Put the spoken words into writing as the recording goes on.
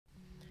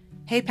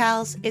Hey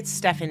pals, it's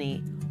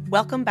Stephanie.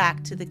 Welcome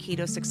back to the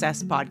Keto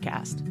Success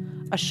Podcast,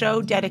 a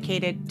show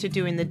dedicated to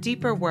doing the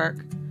deeper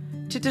work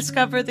to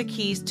discover the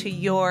keys to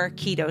your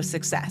keto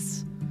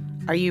success.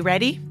 Are you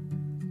ready?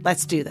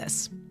 Let's do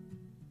this.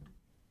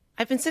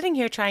 I've been sitting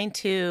here trying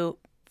to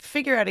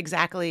figure out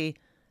exactly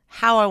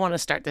how I want to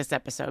start this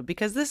episode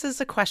because this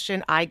is a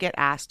question I get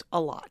asked a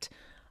lot.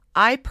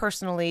 I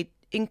personally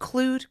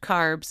include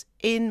carbs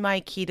in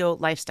my keto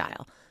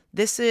lifestyle.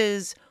 This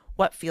is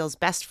what feels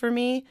best for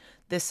me.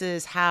 This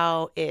is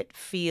how it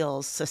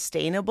feels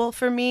sustainable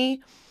for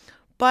me.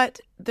 But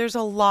there's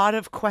a lot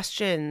of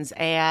questions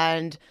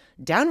and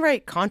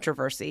downright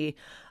controversy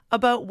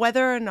about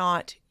whether or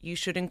not you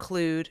should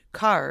include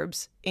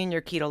carbs in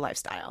your keto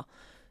lifestyle.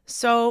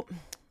 So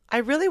I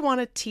really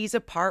want to tease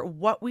apart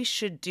what we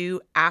should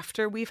do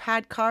after we've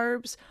had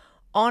carbs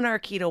on our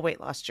keto weight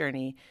loss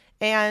journey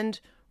and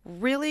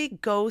really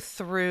go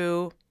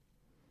through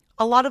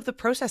a lot of the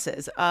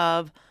processes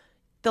of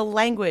the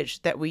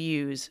language that we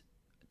use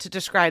to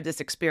describe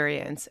this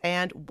experience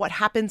and what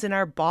happens in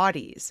our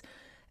bodies,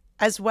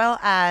 as well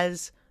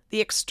as the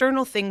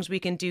external things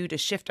we can do to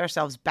shift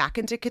ourselves back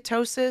into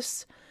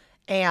ketosis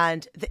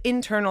and the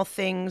internal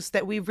things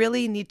that we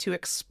really need to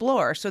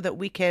explore so that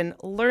we can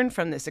learn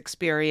from this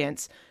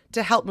experience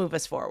to help move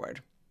us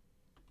forward.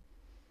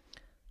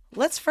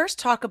 Let's first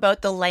talk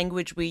about the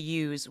language we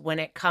use when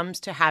it comes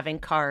to having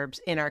carbs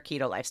in our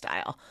keto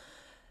lifestyle.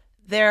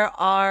 There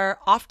are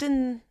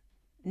often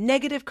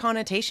negative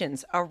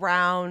connotations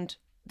around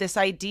this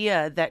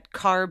idea that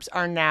carbs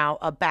are now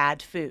a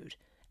bad food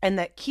and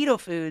that keto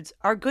foods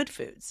are good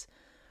foods.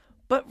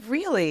 But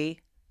really,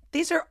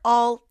 these are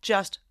all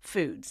just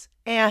foods.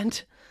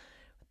 And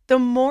the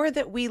more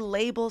that we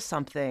label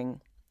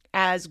something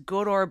as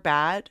good or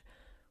bad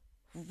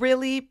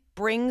really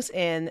brings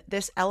in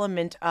this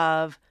element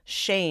of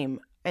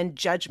shame and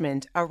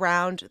judgment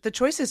around the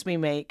choices we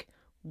make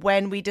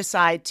when we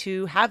decide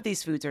to have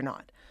these foods or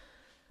not.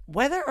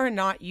 Whether or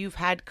not you've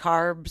had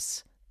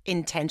carbs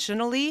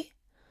intentionally,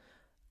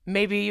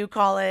 maybe you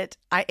call it,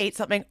 I ate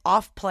something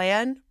off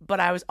plan, but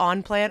I was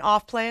on plan,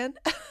 off plan.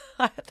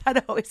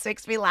 That always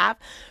makes me laugh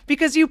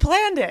because you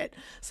planned it.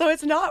 So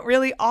it's not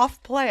really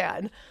off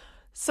plan.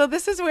 So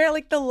this is where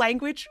the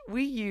language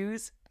we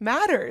use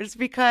matters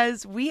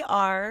because we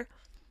are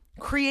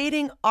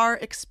creating our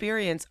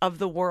experience of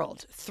the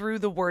world through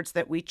the words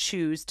that we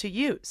choose to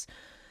use.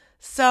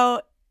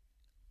 So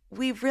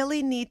we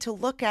really need to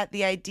look at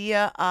the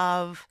idea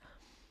of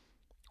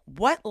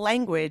what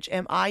language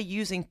am I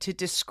using to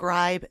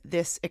describe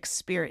this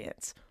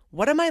experience?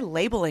 What am I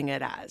labeling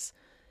it as?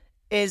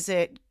 Is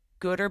it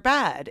good or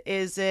bad?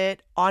 Is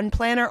it on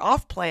plan or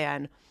off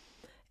plan?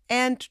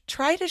 And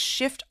try to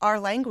shift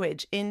our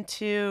language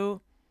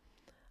into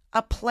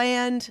a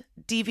planned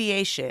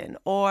deviation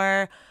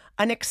or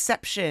an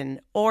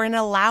exception or an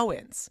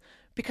allowance,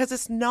 because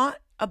it's not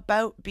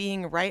about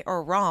being right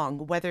or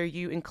wrong, whether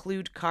you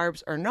include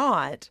carbs or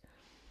not.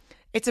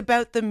 It's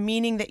about the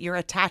meaning that you're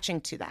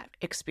attaching to that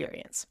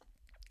experience.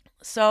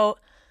 So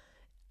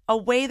a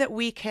way that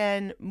we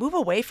can move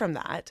away from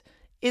that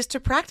is to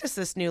practice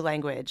this new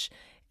language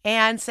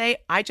and say,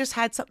 I just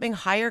had something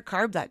higher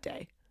carb that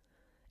day.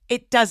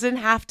 It doesn't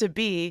have to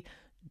be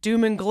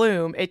doom and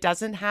gloom. It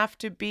doesn't have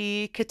to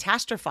be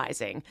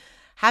catastrophizing.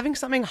 Having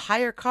something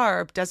higher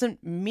carb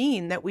doesn't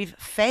mean that we've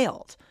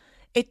failed.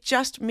 It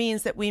just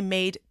means that we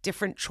made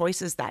different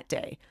choices that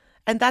day.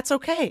 And that's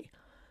okay.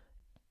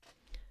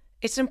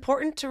 It's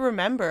important to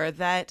remember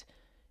that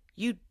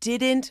you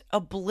didn't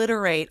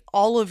obliterate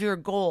all of your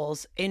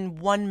goals in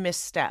one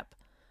misstep.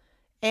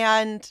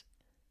 And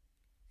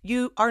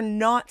you are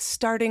not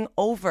starting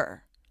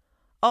over.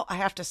 Oh, I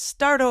have to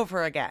start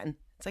over again.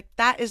 It's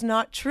that is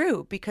not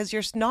true because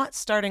you're not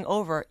starting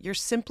over. You're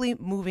simply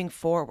moving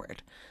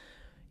forward.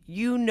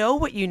 You know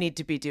what you need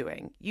to be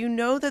doing. You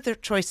know that there are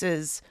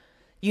choices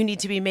you need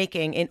to be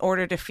making in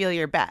order to feel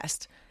your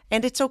best.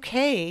 And it's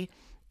okay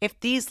if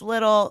these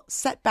little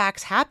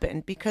setbacks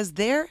happen because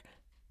they're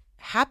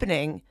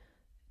happening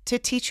to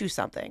teach you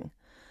something.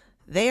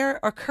 They're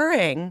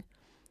occurring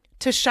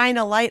to shine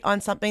a light on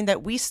something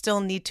that we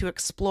still need to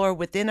explore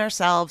within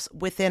ourselves,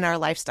 within our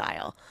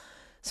lifestyle.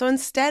 So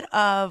instead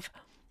of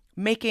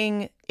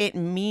making it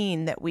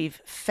mean that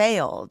we've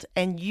failed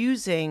and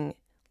using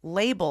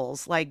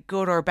labels like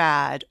good or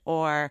bad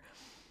or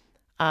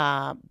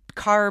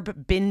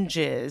carb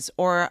binges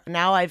or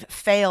now I've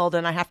failed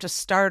and I have to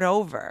start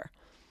over,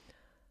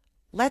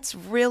 let's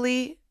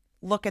really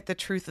look at the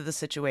truth of the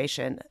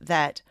situation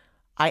that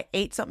I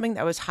ate something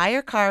that was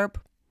higher carb,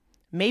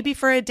 maybe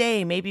for a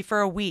day, maybe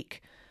for a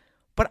week,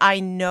 but I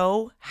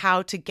know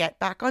how to get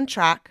back on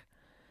track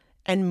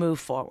and move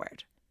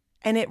forward.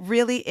 And it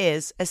really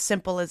is as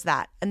simple as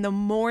that. And the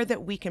more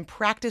that we can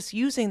practice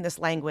using this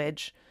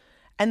language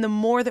and the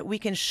more that we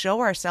can show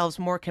ourselves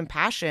more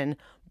compassion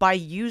by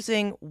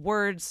using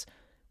words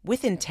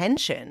with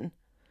intention,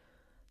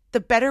 the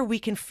better we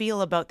can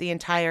feel about the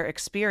entire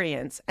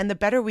experience and the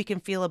better we can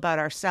feel about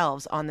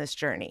ourselves on this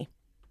journey.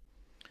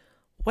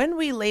 When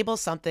we label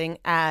something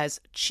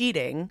as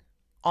cheating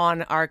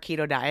on our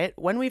keto diet,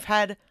 when we've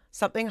had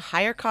something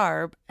higher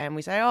carb and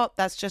we say, oh,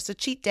 that's just a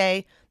cheat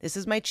day, this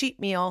is my cheat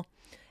meal,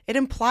 it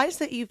implies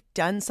that you've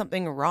done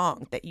something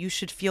wrong that you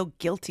should feel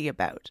guilty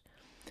about.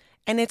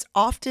 And it's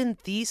often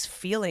these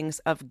feelings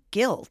of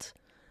guilt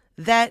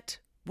that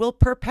will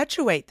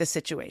perpetuate the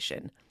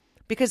situation,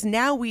 because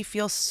now we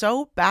feel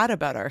so bad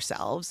about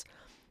ourselves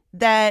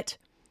that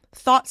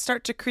thoughts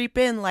start to creep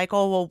in like,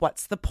 oh, well,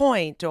 what's the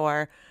point?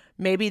 Or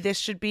maybe this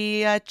should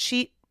be a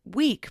cheat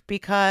week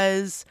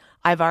because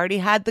I've already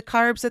had the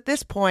carbs at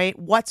this point.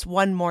 What's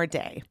one more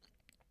day?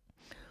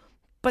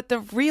 But the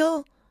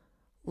real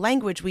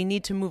language we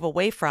need to move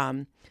away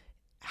from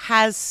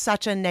has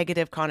such a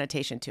negative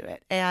connotation to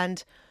it.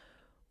 And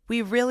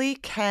we really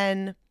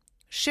can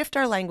shift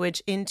our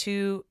language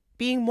into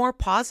being more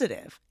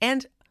positive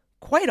and,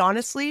 quite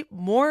honestly,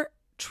 more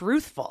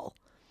truthful.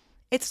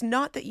 It's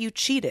not that you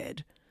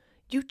cheated.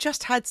 You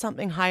just had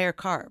something higher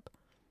carb.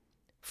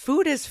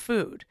 Food is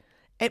food.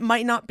 It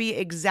might not be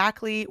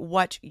exactly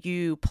what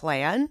you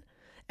plan.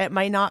 It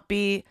might not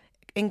be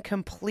in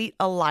complete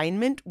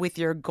alignment with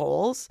your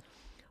goals,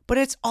 but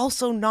it's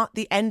also not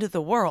the end of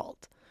the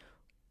world.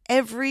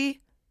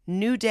 Every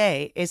new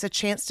day is a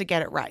chance to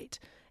get it right.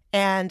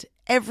 And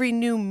every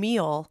new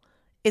meal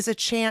is a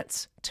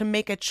chance to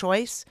make a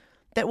choice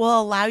that will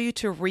allow you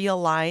to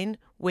realign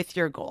with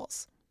your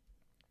goals.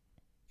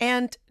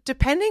 And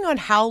depending on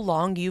how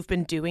long you've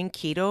been doing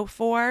keto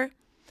for,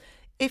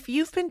 if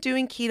you've been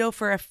doing keto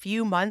for a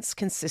few months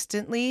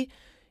consistently,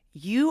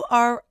 you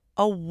are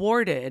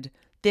awarded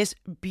this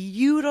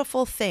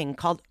beautiful thing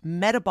called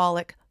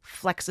metabolic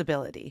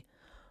flexibility.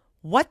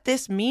 What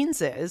this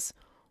means is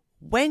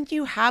when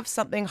you have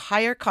something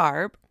higher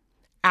carb,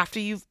 after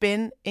you've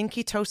been in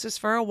ketosis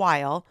for a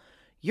while,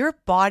 your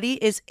body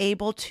is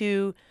able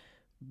to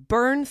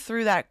burn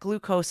through that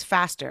glucose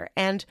faster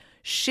and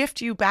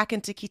shift you back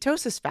into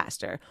ketosis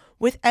faster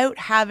without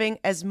having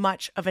as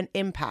much of an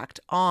impact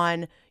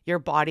on your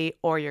body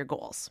or your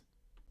goals.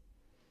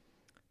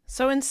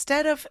 So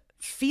instead of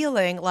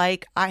feeling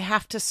like I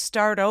have to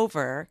start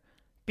over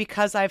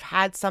because I've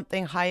had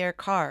something higher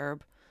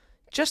carb,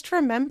 just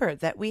remember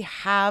that we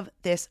have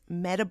this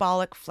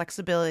metabolic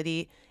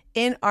flexibility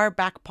in our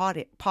back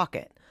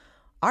pocket.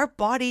 Our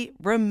body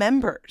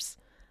remembers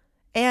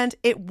and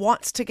it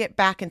wants to get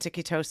back into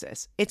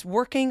ketosis. It's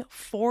working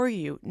for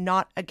you,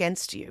 not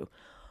against you.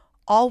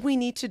 All we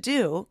need to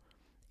do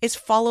is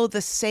follow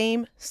the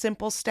same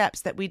simple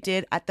steps that we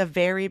did at the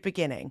very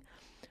beginning.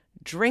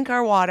 Drink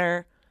our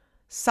water,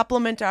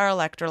 supplement our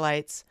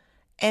electrolytes,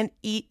 and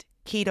eat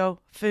keto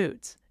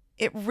foods.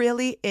 It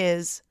really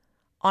is,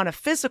 on a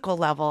physical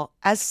level,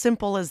 as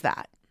simple as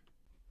that.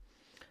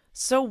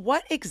 So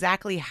what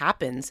exactly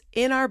happens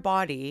in our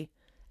body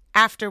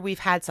after we've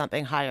had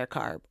something higher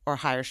carb or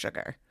higher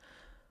sugar?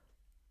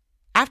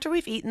 After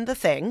we've eaten the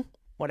thing,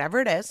 whatever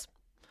it is,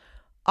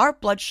 our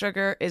blood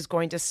sugar is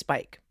going to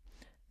spike.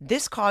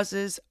 This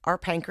causes our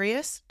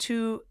pancreas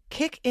to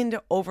kick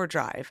into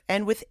overdrive,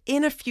 and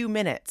within a few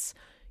minutes,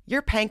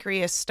 your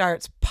pancreas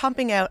starts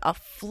pumping out a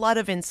flood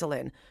of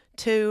insulin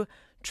to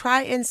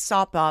try and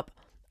sop up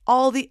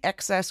all the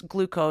excess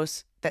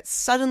glucose that's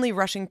suddenly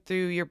rushing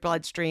through your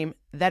bloodstream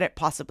that it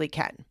possibly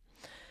can.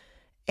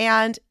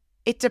 And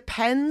it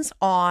depends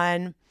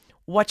on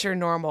what your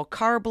normal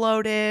carb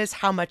load is,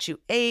 how much you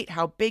ate,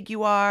 how big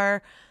you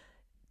are,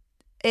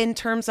 in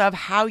terms of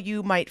how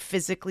you might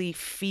physically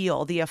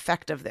feel the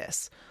effect of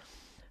this.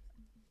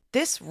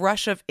 This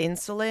rush of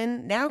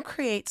insulin now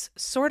creates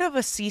sort of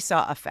a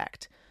seesaw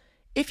effect.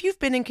 If you've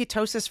been in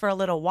ketosis for a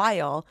little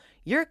while,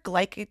 your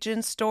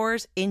glycogen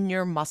stores in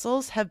your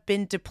muscles have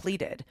been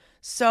depleted.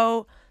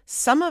 So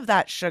some of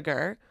that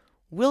sugar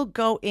will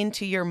go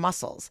into your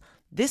muscles.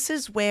 This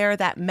is where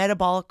that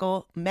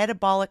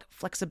metabolic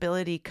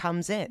flexibility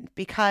comes in,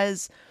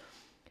 because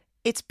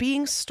it's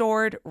being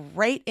stored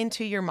right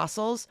into your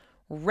muscles,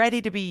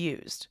 ready to be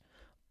used.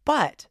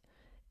 But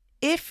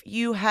if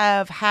you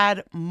have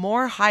had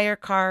more higher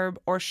carb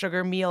or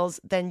sugar meals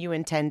than you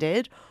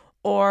intended,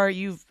 or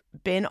you've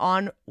been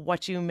on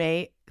what you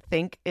may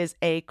think is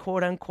a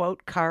quote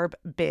unquote carb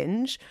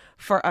binge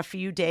for a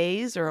few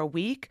days or a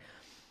week,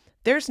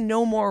 there's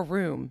no more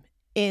room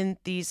in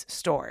these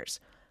stores.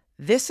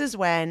 This is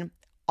when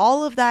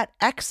all of that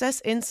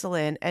excess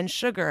insulin and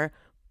sugar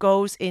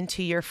goes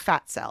into your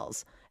fat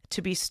cells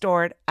to be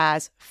stored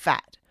as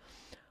fat.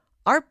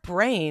 Our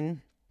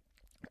brain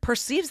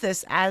perceives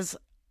this as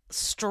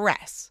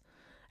stress,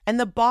 and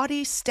the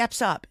body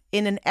steps up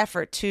in an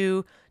effort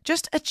to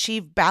just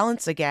achieve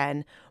balance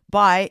again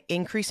by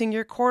increasing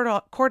your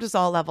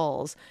cortisol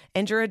levels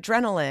and your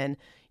adrenaline.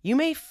 You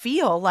may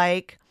feel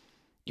like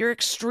you're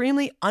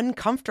extremely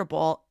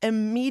uncomfortable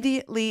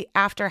immediately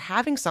after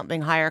having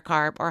something higher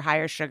carb or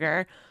higher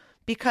sugar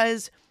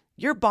because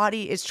your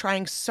body is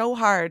trying so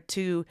hard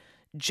to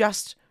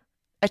just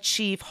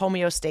achieve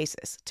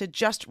homeostasis, to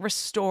just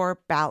restore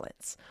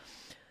balance.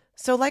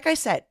 So like I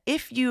said,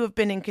 if you have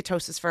been in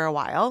ketosis for a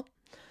while,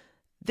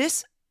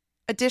 this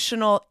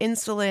additional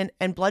insulin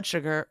and blood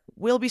sugar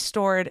will be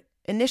stored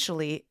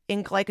initially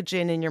in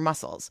glycogen in your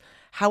muscles.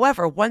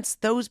 However, once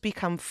those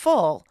become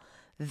full,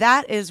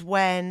 that is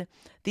when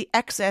the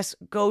excess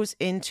goes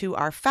into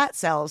our fat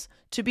cells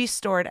to be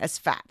stored as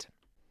fat.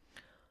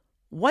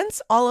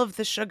 Once all of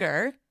the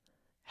sugar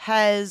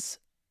has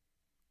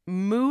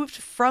moved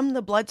from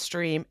the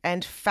bloodstream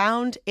and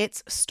found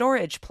its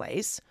storage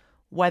place,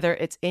 whether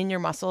it's in your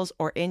muscles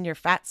or in your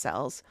fat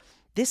cells,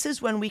 this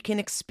is when we can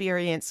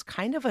experience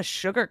kind of a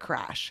sugar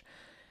crash.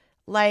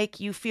 Like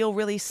you feel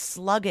really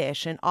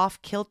sluggish and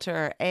off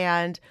kilter,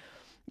 and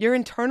your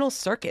internal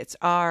circuits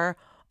are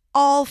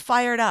all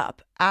fired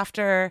up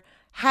after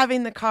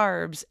having the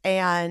carbs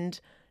and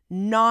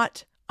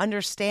not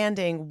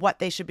understanding what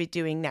they should be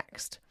doing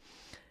next.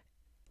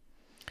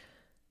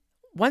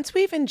 Once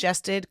we've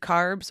ingested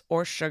carbs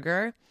or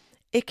sugar,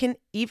 it can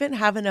even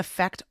have an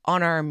effect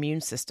on our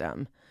immune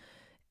system.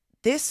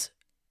 This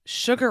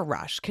sugar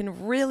rush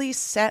can really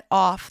set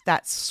off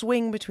that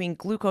swing between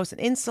glucose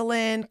and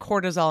insulin,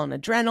 cortisol and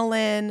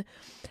adrenaline,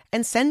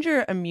 and send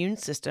your immune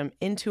system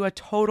into a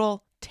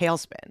total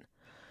tailspin.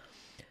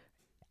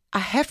 A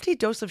hefty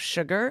dose of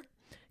sugar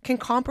can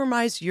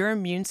compromise your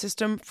immune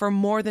system for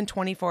more than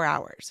 24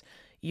 hours.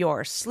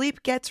 Your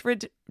sleep gets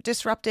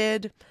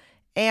disrupted,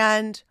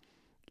 and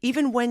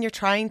even when you're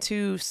trying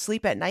to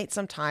sleep at night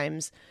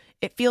sometimes,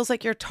 it feels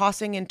like you're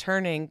tossing and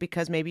turning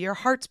because maybe your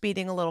heart's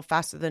beating a little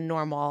faster than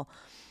normal.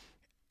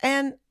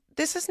 And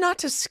this is not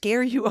to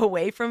scare you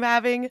away from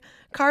having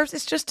carbs.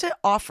 It's just to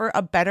offer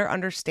a better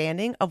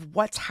understanding of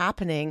what's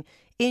happening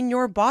in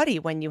your body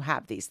when you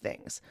have these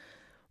things.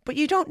 But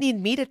you don't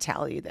need me to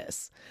tell you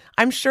this.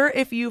 I'm sure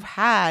if you've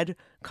had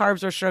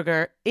carbs or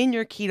sugar in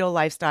your keto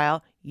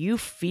lifestyle, you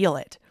feel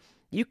it.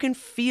 You can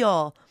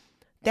feel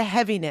the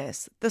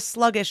heaviness, the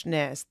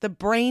sluggishness, the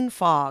brain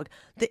fog,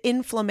 the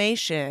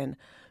inflammation.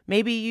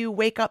 Maybe you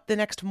wake up the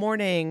next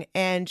morning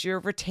and you're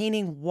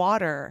retaining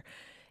water.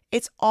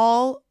 It's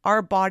all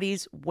our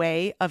body's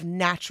way of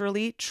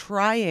naturally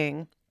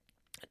trying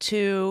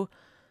to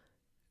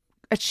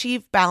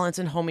achieve balance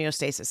and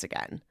homeostasis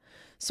again.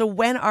 So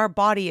when our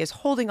body is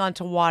holding on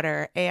to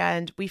water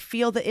and we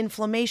feel the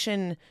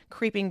inflammation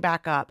creeping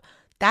back up,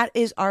 that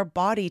is our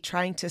body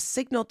trying to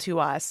signal to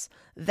us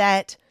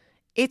that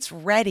it's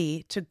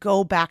ready to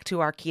go back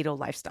to our keto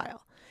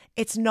lifestyle.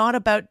 It's not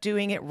about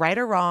doing it right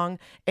or wrong.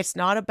 It's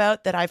not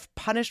about that I've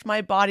punished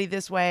my body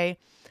this way.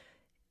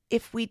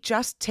 If we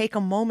just take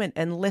a moment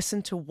and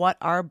listen to what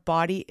our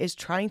body is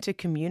trying to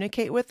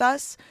communicate with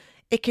us,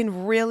 it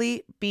can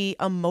really be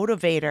a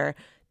motivator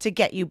to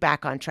get you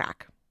back on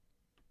track.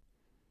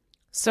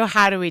 So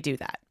how do we do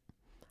that?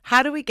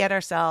 How do we get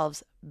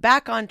ourselves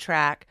back on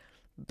track,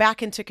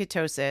 back into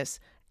ketosis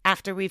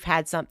after we've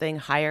had something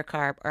higher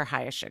carb or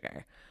higher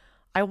sugar?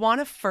 I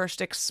want to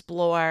first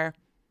explore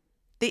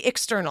the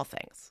external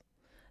things,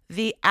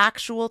 the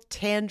actual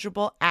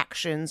tangible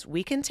actions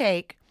we can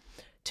take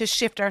to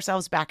shift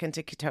ourselves back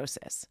into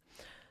ketosis.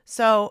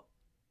 So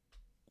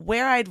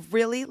where I'd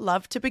really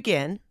love to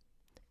begin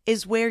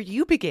is where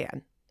you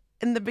began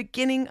in the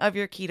beginning of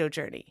your keto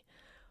journey.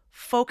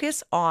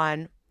 Focus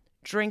on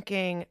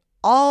drinking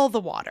all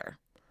the water.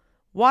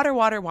 Water,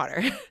 water,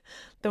 water.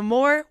 The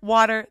more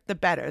water, the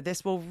better.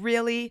 This will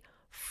really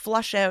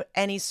flush out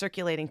any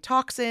circulating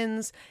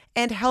toxins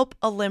and help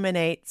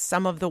eliminate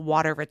some of the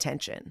water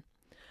retention.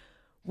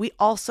 We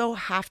also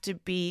have to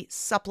be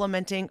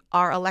supplementing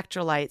our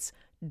electrolytes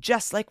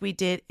just like we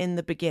did in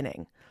the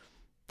beginning.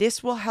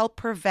 This will help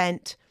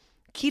prevent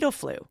keto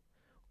flu.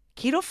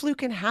 Keto flu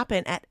can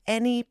happen at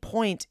any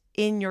point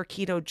in your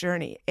keto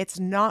journey. It's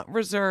not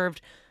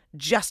reserved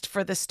just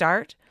for the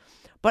start,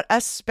 but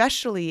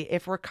especially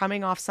if we're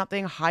coming off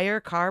something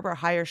higher carb or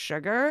higher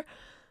sugar,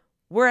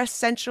 we're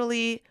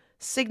essentially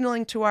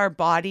signaling to our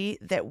body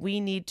that we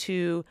need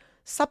to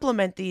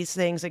supplement these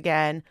things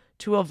again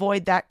to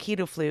avoid that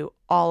keto flu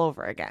all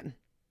over again.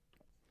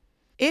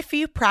 If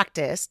you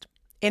practiced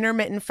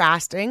intermittent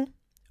fasting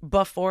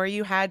before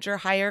you had your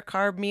higher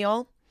carb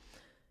meal,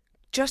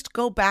 just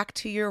go back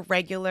to your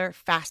regular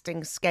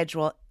fasting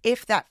schedule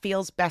if that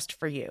feels best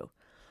for you.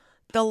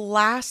 The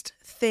last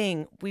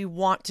thing we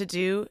want to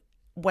do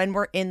when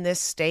we're in this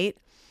state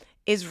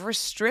is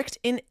restrict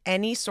in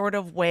any sort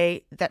of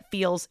way that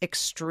feels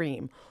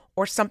extreme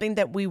or something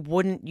that we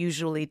wouldn't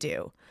usually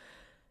do.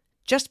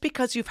 Just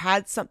because you've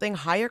had something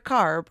higher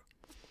carb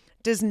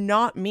does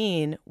not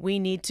mean we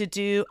need to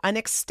do an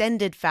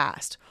extended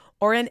fast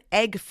or an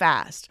egg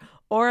fast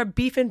or a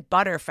beef and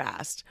butter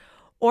fast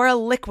or a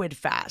liquid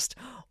fast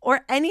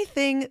or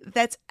anything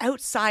that's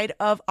outside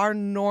of our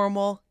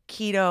normal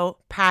keto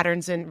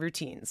patterns and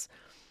routines.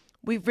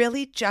 We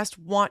really just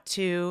want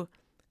to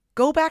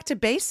go back to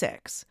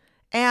basics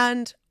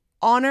and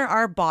honor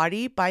our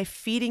body by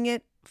feeding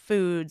it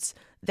foods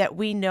that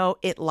we know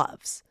it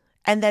loves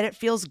and that it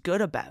feels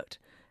good about.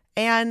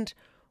 And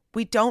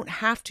we don't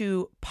have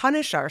to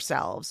punish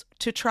ourselves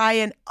to try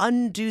and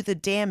undo the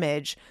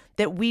damage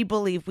that we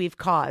believe we've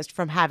caused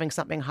from having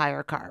something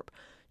higher carb.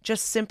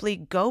 Just simply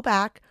go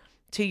back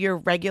to your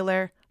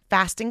regular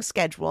fasting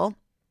schedule,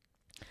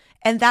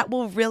 and that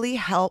will really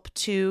help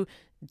to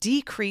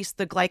decrease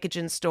the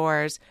glycogen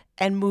stores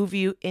and move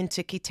you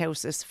into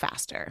ketosis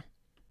faster.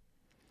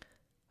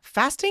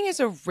 Fasting is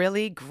a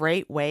really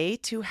great way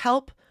to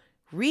help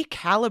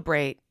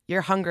recalibrate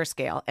your hunger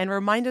scale and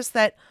remind us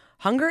that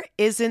hunger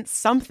isn't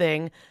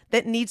something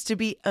that needs to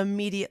be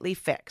immediately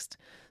fixed.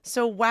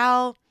 So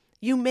while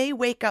you may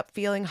wake up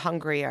feeling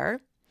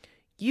hungrier,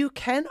 you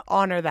can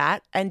honor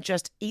that and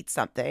just eat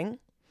something,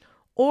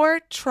 or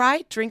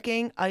try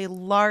drinking a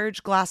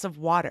large glass of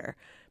water,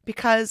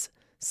 because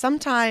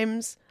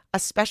sometimes,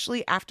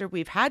 especially after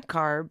we've had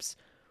carbs,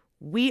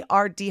 we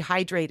are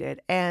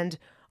dehydrated and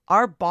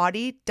our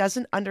body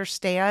doesn't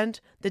understand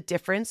the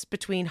difference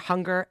between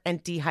hunger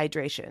and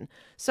dehydration.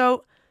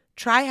 So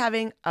try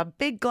having a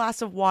big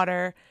glass of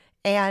water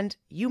and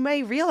you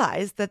may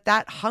realize that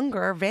that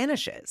hunger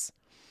vanishes.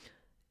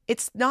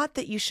 It's not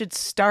that you should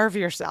starve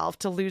yourself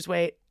to lose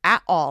weight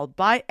at all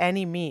by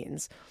any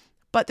means.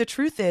 But the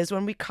truth is,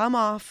 when we come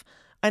off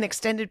an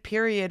extended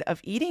period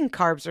of eating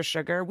carbs or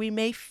sugar, we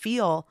may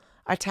feel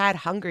a tad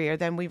hungrier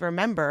than we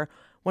remember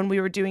when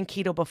we were doing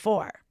keto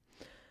before.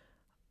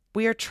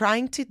 We are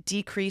trying to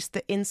decrease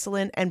the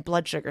insulin and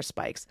blood sugar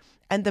spikes.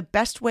 And the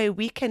best way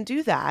we can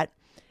do that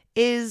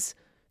is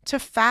to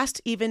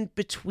fast even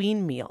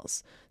between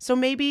meals. So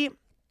maybe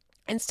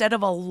instead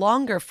of a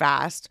longer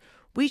fast,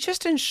 we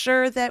just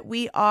ensure that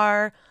we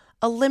are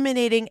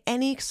eliminating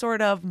any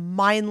sort of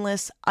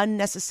mindless,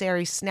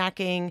 unnecessary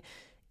snacking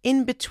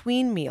in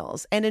between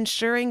meals and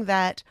ensuring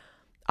that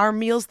our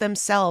meals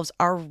themselves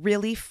are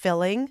really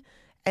filling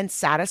and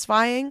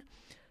satisfying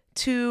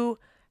to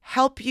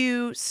help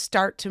you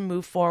start to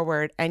move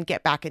forward and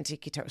get back into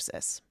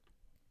ketosis.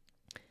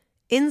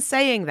 In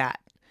saying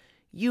that,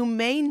 you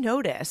may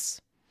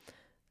notice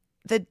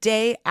the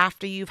day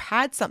after you've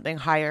had something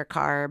higher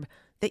carb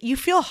that you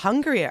feel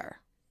hungrier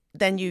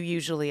than you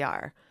usually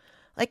are.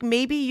 Like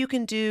maybe you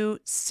can do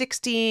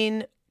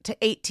 16 to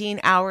 18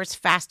 hours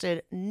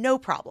fasted, no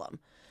problem.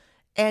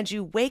 And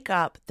you wake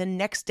up the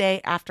next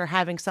day after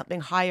having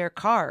something higher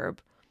carb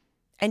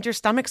and your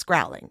stomach's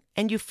growling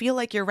and you feel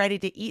like you're ready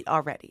to eat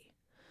already.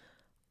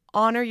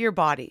 Honor your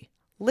body.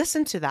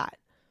 Listen to that.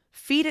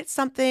 Feed it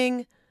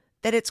something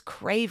that it's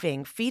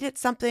craving. Feed it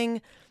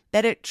something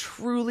that it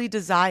truly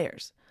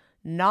desires.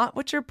 Not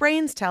what your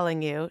brain's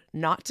telling you,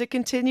 not to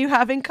continue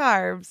having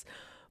carbs,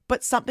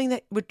 but something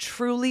that would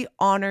truly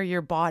honor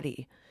your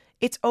body.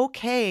 It's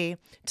okay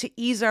to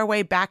ease our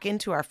way back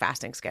into our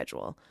fasting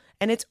schedule.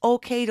 And it's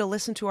okay to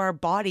listen to our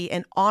body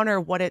and honor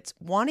what it's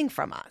wanting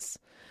from us.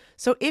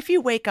 So if you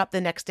wake up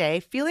the next day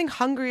feeling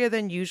hungrier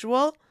than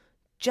usual,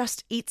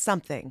 just eat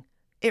something.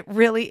 It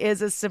really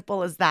is as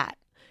simple as that.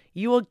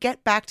 You will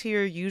get back to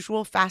your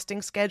usual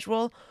fasting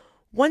schedule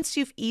once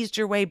you've eased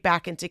your way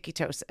back into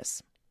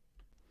ketosis.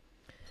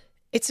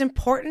 It's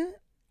important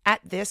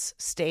at this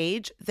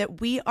stage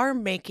that we are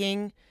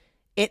making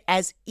it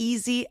as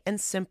easy and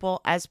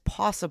simple as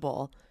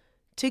possible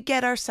to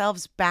get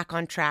ourselves back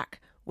on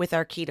track with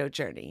our keto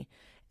journey.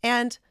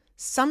 And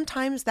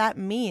sometimes that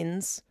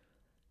means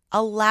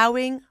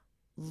allowing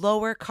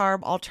lower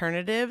carb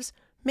alternatives,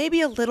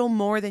 maybe a little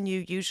more than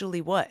you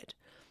usually would.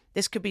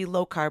 This could be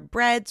low carb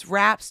breads,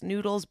 wraps,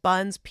 noodles,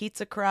 buns,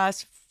 pizza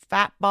crust,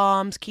 fat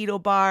bombs,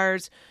 keto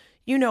bars.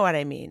 You know what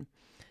I mean.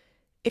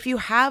 If you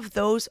have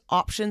those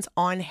options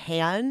on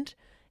hand,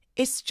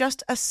 it's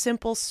just a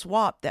simple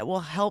swap that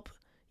will help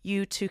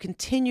you to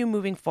continue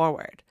moving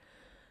forward.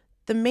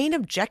 The main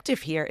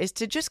objective here is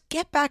to just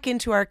get back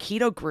into our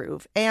keto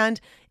groove.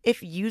 And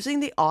if using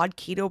the odd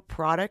keto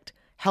product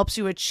helps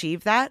you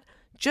achieve that,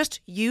 just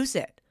use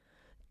it.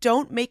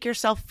 Don't make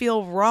yourself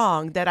feel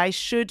wrong that I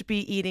should be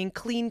eating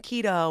clean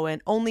keto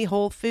and only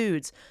whole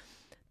foods.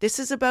 This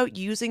is about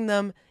using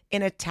them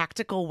in a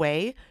tactical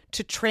way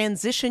to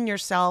transition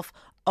yourself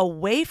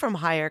away from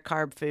higher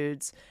carb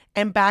foods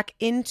and back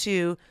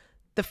into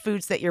the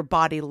foods that your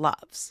body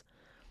loves.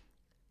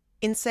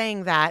 In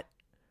saying that,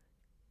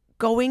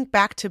 going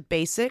back to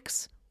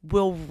basics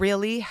will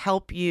really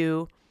help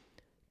you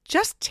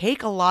just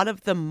take a lot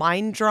of the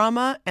mind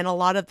drama and a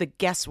lot of the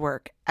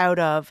guesswork out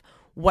of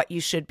what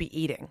you should be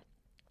eating.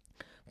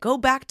 Go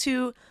back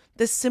to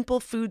the simple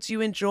foods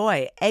you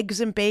enjoy, eggs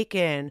and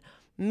bacon,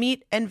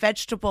 meat and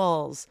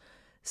vegetables,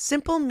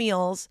 simple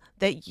meals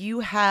that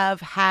you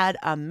have had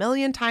a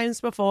million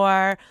times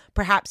before.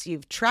 Perhaps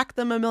you've tracked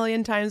them a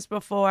million times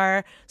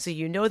before, so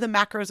you know the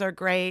macros are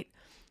great.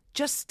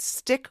 Just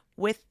stick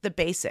with the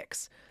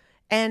basics.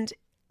 And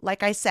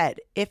like I said,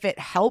 if it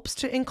helps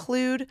to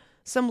include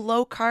some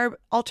low carb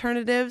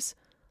alternatives,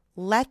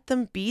 let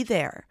them be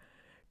there.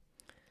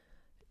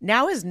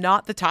 Now is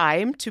not the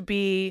time to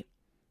be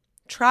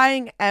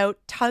trying out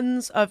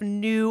tons of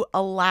new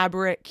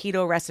elaborate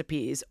keto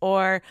recipes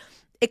or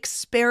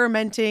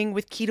experimenting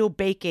with keto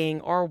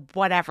baking or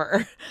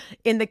whatever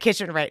in the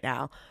kitchen right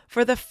now.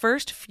 For the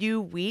first few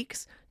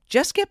weeks,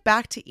 just get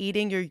back to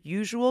eating your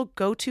usual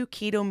go-to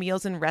keto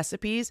meals and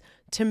recipes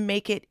to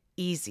make it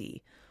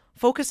easy.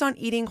 Focus on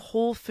eating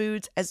whole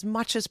foods as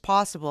much as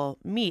possible: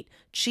 meat,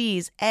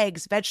 cheese,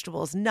 eggs,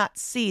 vegetables,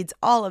 nuts, seeds,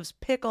 olives,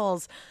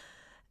 pickles.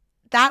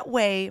 That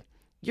way,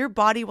 your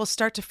body will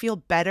start to feel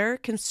better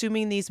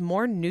consuming these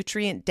more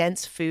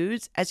nutrient-dense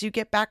foods as you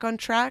get back on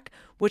track,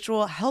 which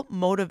will help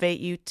motivate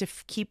you to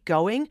keep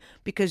going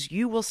because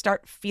you will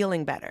start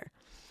feeling better.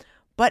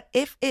 But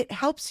if it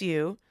helps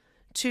you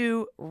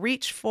to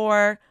reach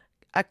for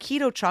a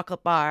keto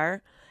chocolate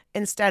bar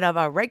instead of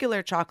a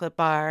regular chocolate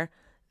bar,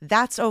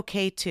 that's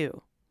okay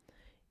too.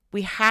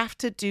 We have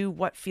to do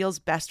what feels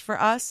best for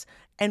us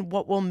and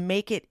what will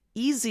make it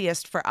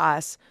easiest for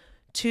us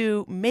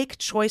to make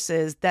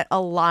choices that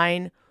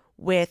align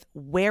with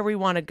where we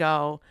want to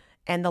go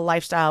and the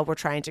lifestyle we're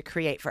trying to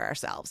create for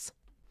ourselves.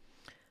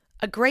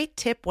 A great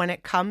tip when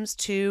it comes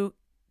to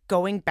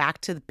going back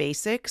to the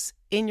basics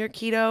in your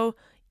keto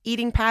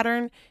eating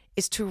pattern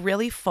is to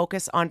really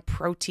focus on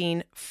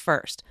protein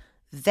first,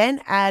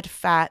 then add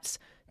fats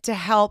to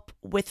help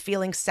with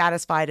feeling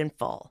satisfied and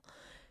full.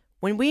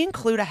 When we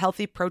include a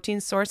healthy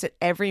protein source at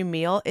every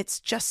meal, it's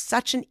just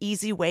such an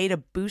easy way to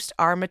boost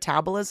our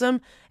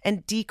metabolism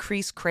and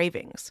decrease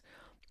cravings.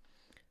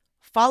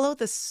 Follow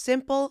the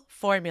simple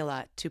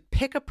formula to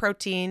pick a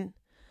protein,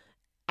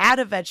 add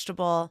a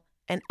vegetable,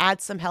 and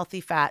add some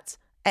healthy fats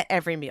at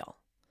every meal.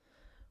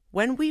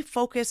 When we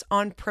focus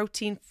on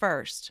protein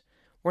first,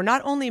 we're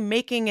not only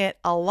making it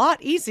a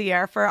lot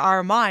easier for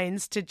our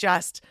minds to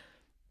just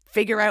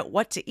figure out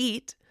what to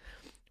eat,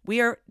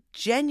 we are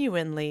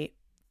genuinely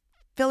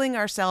filling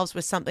ourselves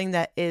with something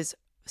that is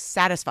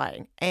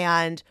satisfying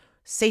and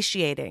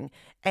satiating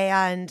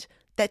and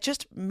that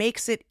just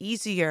makes it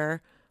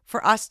easier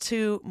for us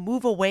to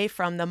move away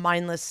from the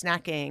mindless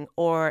snacking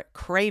or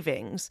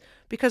cravings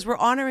because we're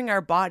honoring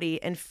our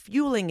body and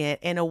fueling it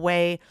in a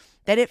way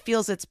that it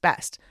feels its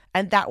best,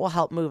 and that will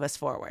help move us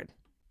forward.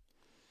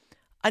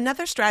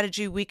 Another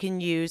strategy we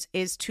can use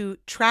is to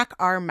track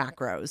our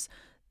macros.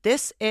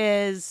 This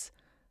is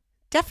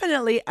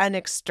definitely an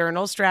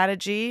external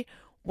strategy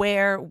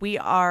where we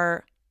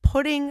are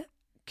putting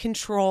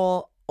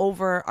control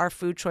over our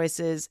food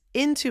choices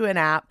into an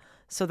app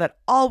so that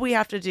all we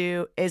have to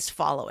do is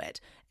follow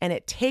it. And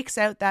it takes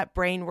out that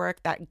brain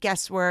work, that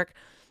guesswork,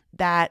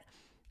 that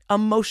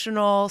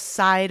emotional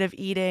side of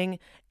eating,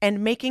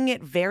 and making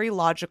it very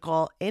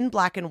logical in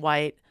black and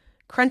white,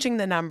 crunching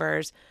the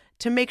numbers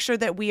to make sure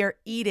that we are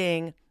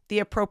eating the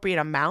appropriate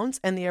amounts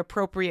and the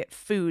appropriate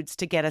foods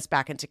to get us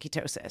back into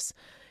ketosis.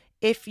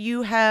 If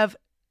you have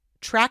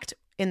tracked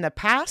in the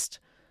past,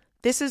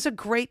 this is a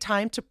great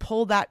time to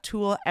pull that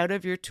tool out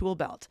of your tool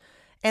belt.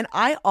 And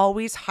I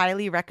always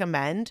highly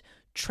recommend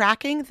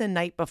tracking the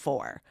night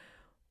before.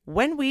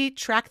 When we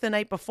track the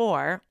night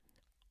before,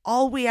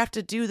 all we have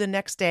to do the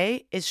next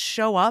day is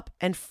show up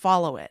and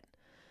follow it.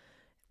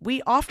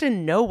 We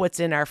often know what's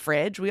in our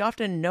fridge. We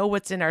often know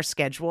what's in our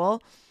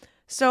schedule.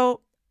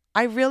 So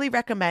I really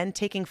recommend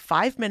taking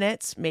 5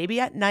 minutes, maybe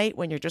at night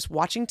when you're just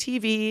watching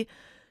TV,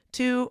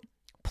 to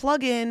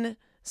plug in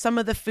some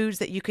of the foods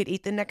that you could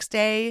eat the next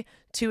day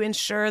to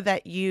ensure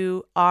that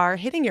you are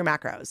hitting your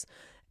macros.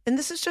 And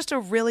this is just a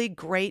really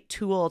great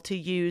tool to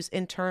use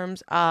in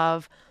terms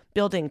of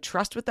building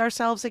trust with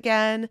ourselves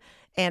again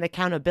and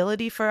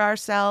accountability for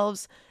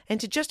ourselves, and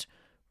to just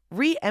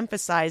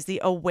re-emphasize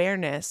the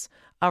awareness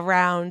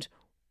around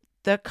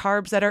the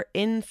carbs that are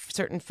in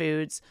certain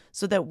foods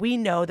so that we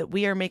know that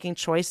we are making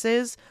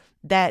choices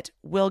that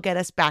will get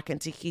us back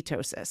into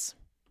ketosis.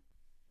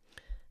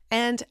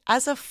 And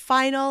as a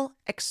final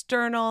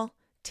external,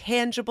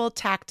 tangible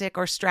tactic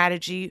or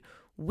strategy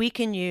we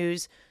can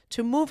use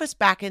to move us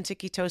back into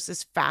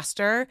ketosis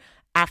faster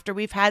after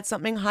we've had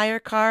something higher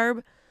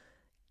carb,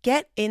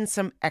 get in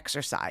some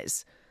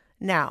exercise.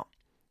 Now,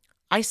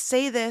 I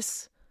say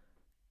this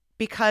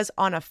because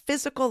on a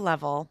physical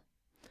level,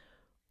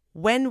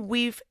 when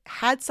we've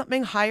had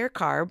something higher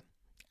carb,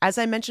 as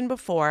I mentioned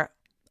before,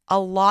 a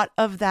lot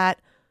of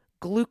that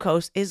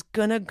glucose is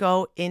going to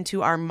go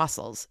into our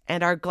muscles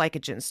and our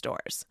glycogen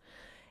stores.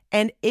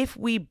 And if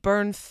we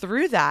burn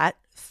through that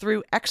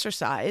through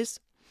exercise,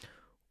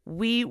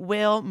 we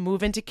will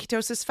move into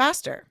ketosis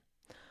faster.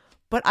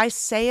 But I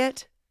say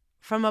it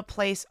from a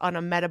place on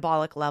a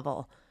metabolic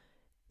level.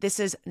 This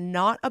is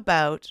not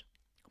about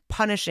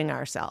punishing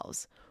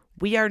ourselves.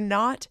 We are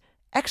not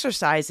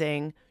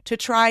exercising to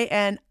try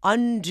and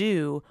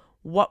undo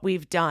what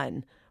we've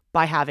done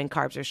by having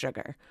carbs or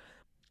sugar.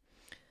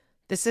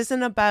 This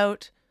isn't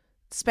about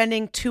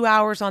spending 2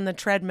 hours on the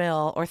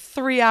treadmill or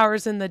 3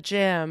 hours in the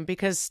gym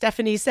because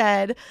Stephanie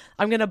said,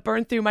 I'm going to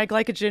burn through my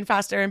glycogen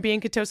faster and be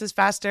in ketosis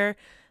faster.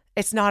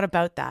 It's not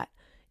about that.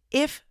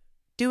 If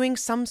doing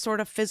some sort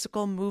of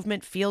physical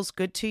movement feels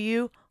good to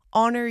you,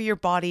 honor your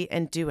body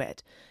and do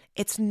it.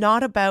 It's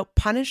not about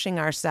punishing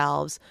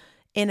ourselves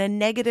in a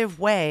negative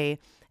way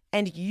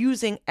and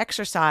using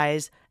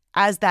exercise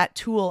as that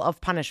tool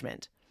of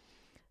punishment.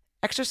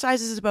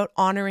 Exercise is about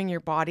honoring your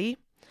body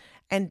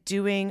and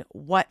doing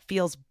what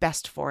feels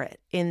best for it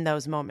in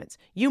those moments.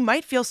 You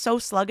might feel so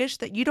sluggish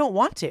that you don't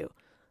want to.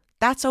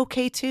 That's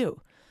okay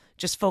too.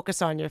 Just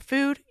focus on your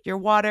food, your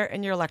water,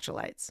 and your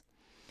electrolytes.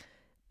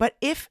 But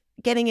if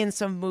getting in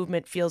some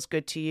movement feels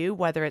good to you,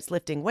 whether it's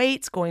lifting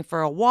weights, going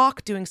for a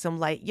walk, doing some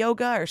light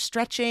yoga, or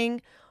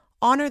stretching,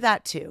 honor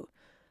that too.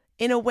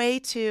 in a way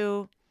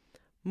to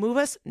move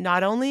us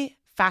not only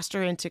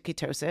faster into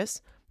ketosis,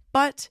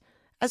 but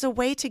as a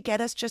way to get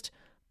us just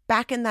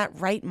back in that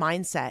right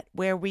mindset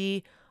where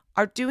we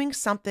are doing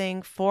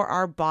something for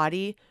our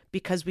body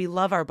because we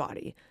love our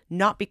body,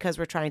 not because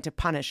we're trying to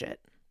punish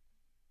it.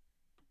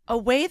 A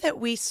way that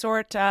we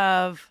sort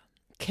of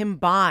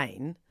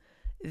combine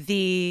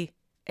the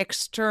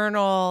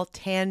external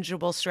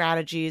tangible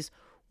strategies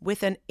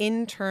with an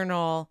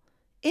internal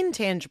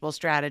intangible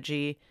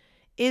strategy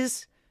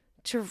is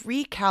to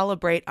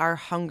recalibrate our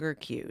hunger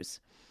cues.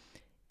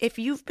 If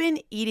you've been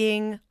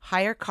eating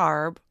higher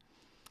carb,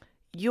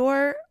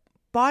 your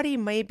body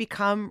may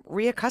become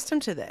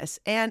reaccustomed to this,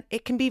 and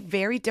it can be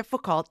very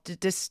difficult to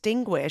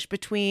distinguish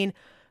between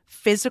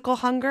physical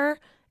hunger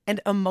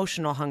and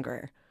emotional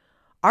hunger.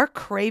 Our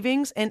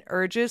cravings and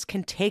urges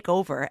can take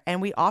over,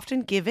 and we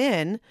often give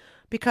in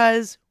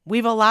because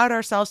we've allowed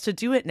ourselves to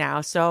do it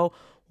now. So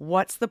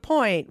what's the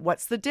point?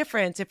 What's the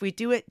difference if we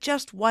do it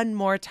just one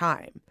more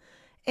time?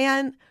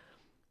 And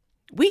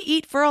we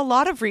eat for a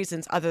lot of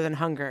reasons other than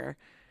hunger.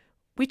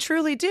 We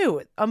truly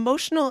do.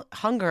 Emotional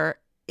hunger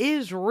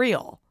is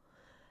real.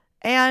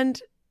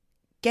 And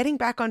getting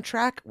back on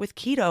track with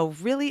keto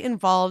really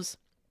involves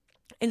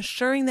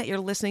ensuring that you're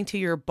listening to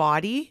your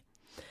body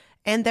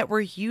and that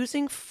we're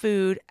using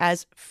food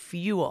as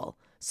fuel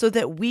so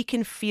that we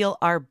can feel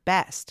our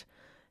best,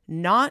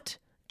 not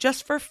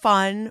just for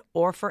fun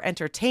or for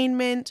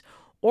entertainment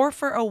or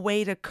for a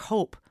way to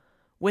cope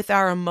with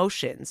our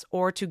emotions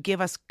or to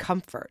give us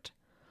comfort.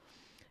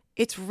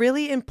 It's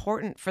really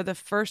important for the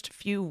first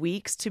few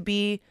weeks to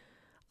be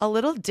a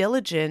little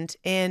diligent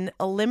in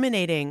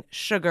eliminating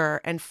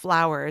sugar and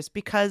flours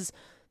because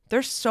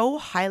they're so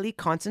highly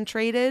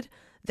concentrated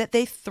that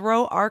they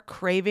throw our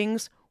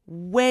cravings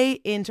way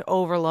into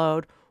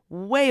overload,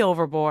 way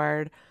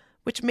overboard,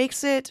 which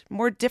makes it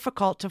more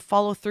difficult to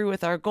follow through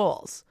with our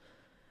goals.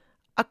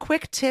 A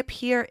quick tip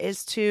here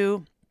is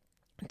to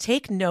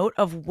take note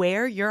of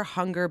where your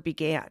hunger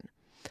began.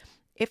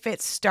 If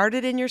it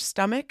started in your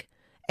stomach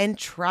and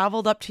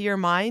traveled up to your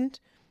mind,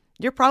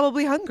 you're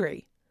probably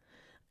hungry.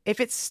 If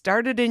it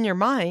started in your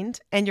mind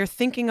and you're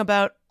thinking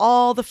about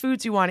all the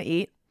foods you want to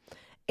eat,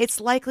 it's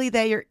likely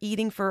that you're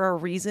eating for a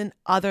reason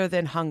other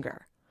than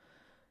hunger.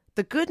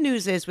 The good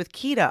news is with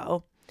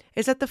keto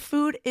is that the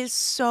food is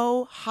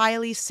so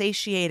highly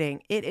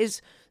satiating. It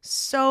is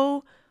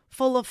so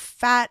full of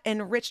fat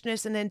and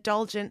richness and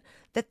indulgent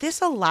that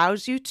this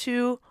allows you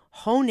to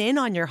hone in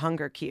on your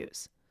hunger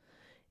cues.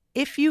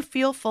 If you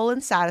feel full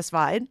and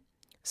satisfied,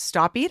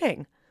 stop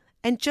eating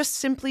and just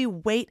simply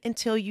wait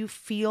until you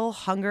feel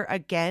hunger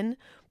again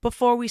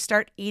before we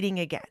start eating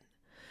again.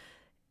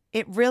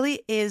 It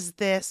really is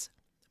this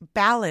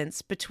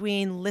balance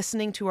between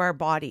listening to our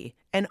body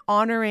and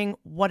honoring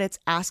what it's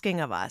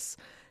asking of us,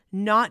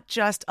 not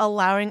just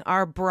allowing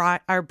our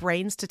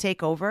brains to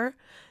take over,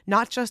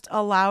 not just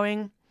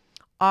allowing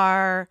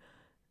our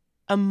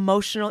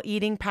emotional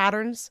eating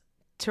patterns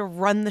to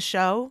run the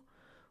show.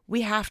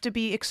 We have to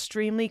be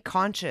extremely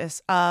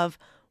conscious of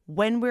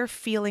when we're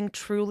feeling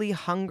truly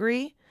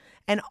hungry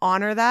and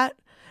honor that,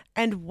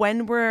 and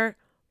when we're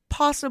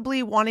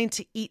possibly wanting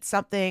to eat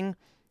something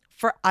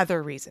for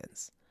other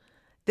reasons.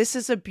 This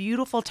is a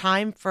beautiful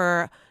time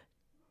for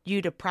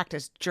you to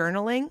practice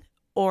journaling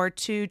or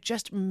to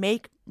just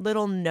make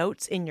little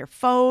notes in your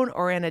phone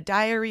or in a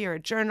diary or a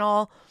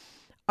journal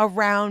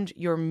around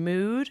your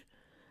mood,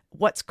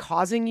 what's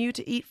causing you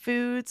to eat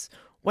foods,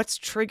 what's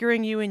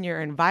triggering you in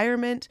your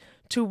environment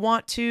to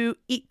want to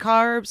eat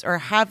carbs or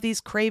have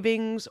these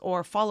cravings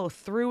or follow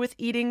through with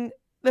eating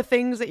the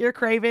things that you're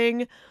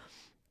craving,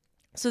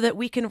 so that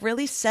we can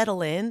really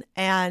settle in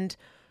and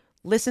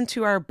listen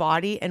to our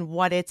body and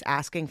what it's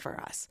asking for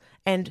us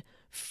and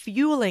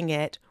fueling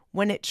it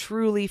when it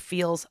truly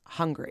feels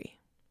hungry.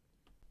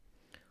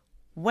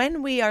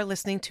 When we are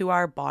listening to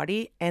our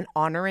body and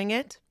honoring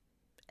it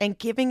and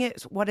giving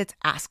it what it's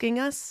asking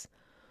us,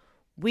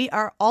 we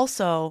are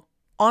also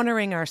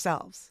honoring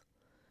ourselves.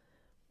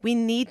 We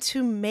need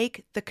to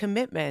make the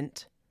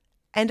commitment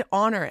and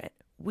honor it.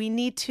 We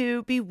need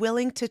to be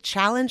willing to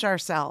challenge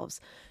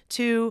ourselves,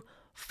 to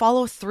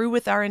follow through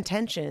with our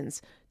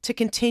intentions, to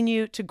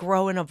continue to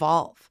grow and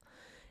evolve.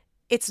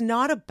 It's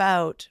not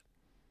about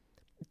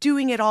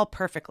doing it all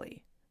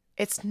perfectly.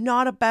 It's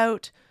not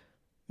about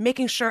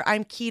making sure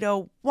I'm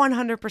keto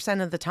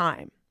 100% of the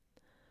time.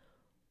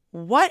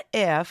 What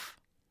if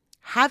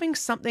having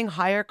something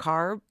higher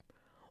carb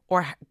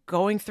or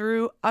going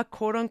through a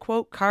quote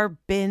unquote carb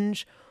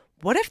binge,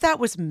 what if that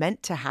was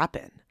meant to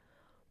happen?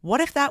 What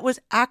if that was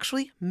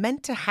actually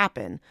meant to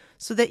happen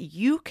so that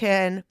you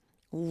can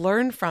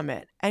learn from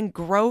it and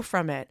grow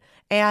from it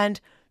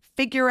and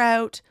figure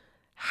out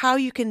how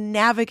you can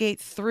navigate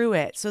through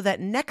it so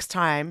that next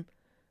time,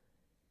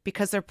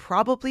 because there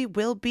probably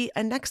will be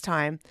a next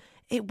time,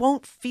 it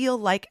won't feel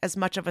like as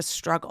much of a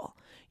struggle.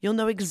 You'll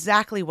know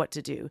exactly what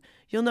to do.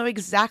 You'll know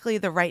exactly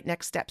the right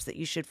next steps that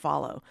you should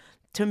follow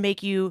to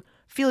make you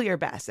feel your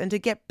best and to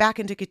get back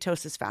into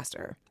ketosis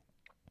faster.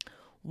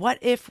 What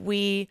if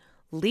we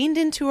leaned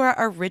into our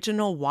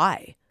original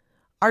why?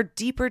 our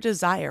deeper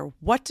desire.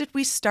 What did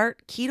we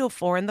start keto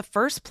for in the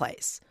first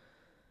place?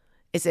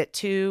 Is it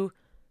to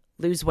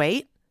lose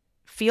weight,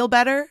 feel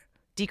better,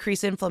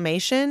 decrease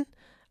inflammation,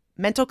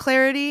 mental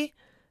clarity,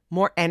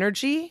 more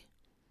energy?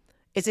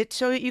 Is it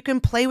so that you can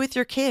play with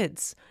your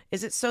kids?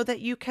 Is it so that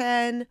you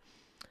can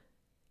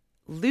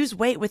lose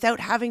weight without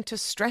having to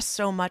stress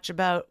so much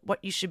about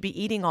what you should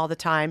be eating all the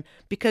time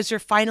because you're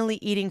finally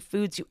eating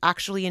foods you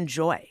actually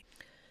enjoy?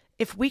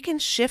 If we can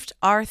shift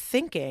our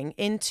thinking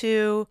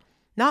into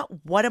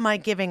not what am I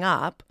giving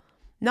up,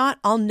 not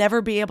I'll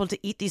never be able to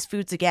eat these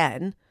foods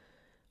again,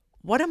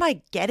 what am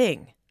I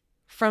getting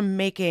from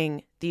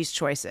making these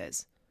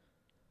choices?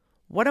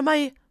 What am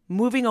I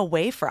moving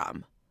away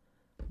from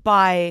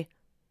by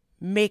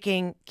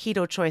making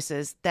keto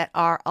choices that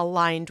are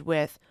aligned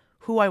with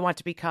who I want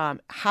to become,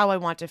 how I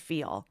want to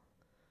feel?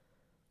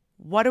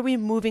 What are we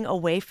moving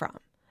away from?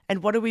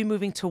 And what are we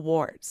moving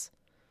towards?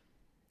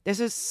 This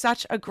is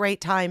such a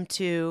great time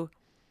to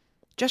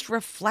just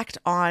reflect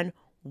on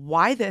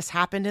why this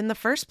happened in the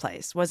first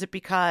place. Was it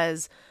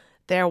because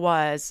there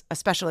was a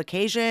special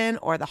occasion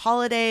or the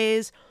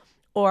holidays?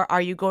 Or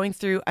are you going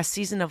through a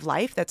season of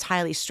life that's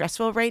highly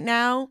stressful right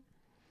now?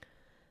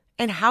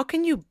 And how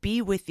can you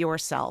be with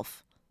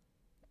yourself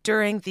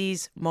during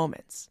these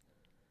moments?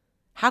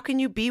 How can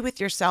you be with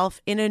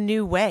yourself in a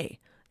new way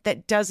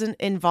that doesn't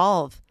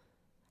involve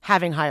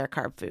having higher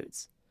carb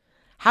foods?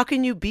 How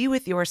can you be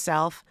with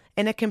yourself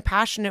in a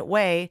compassionate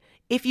way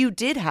if you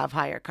did have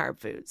higher carb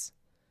foods?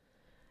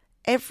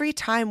 Every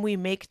time we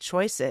make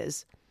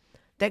choices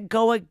that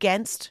go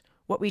against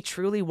what we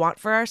truly want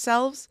for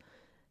ourselves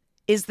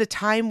is the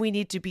time we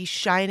need to be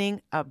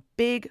shining a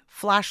big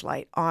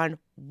flashlight on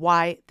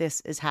why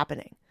this is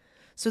happening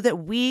so that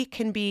we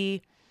can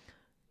be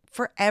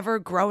forever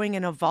growing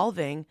and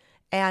evolving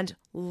and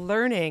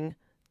learning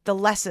the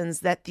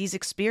lessons that these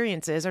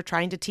experiences are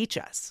trying to teach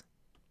us.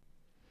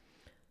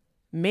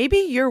 Maybe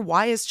your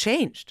why has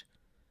changed.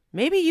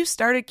 Maybe you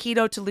started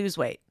keto to lose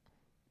weight,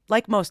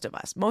 like most of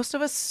us. Most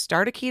of us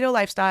start a keto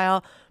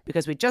lifestyle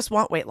because we just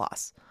want weight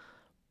loss.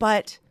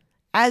 But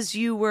as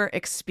you were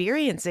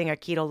experiencing a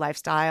keto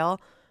lifestyle,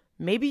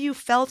 maybe you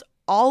felt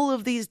all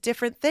of these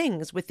different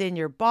things within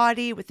your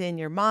body, within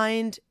your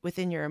mind,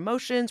 within your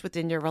emotions,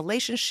 within your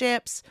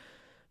relationships.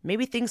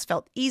 Maybe things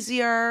felt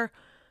easier.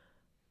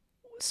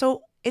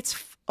 So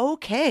it's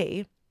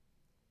okay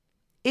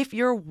if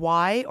your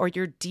why or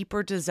your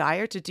deeper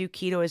desire to do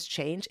keto has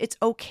changed. It's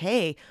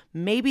okay.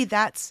 Maybe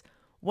that's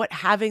what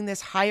having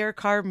this higher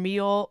carb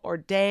meal or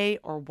day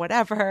or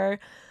whatever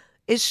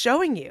is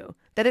showing you,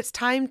 that it's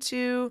time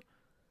to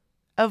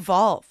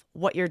evolve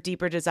what your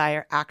deeper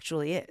desire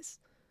actually is.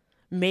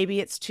 Maybe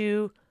it's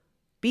to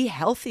be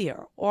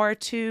healthier or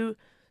to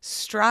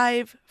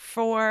strive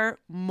for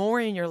more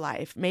in your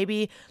life.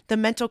 Maybe the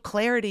mental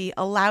clarity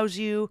allows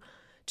you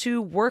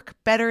to work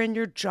better in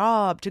your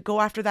job, to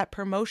go after that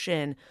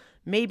promotion.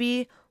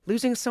 Maybe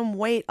losing some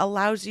weight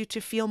allows you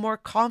to feel more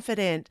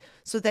confident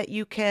so that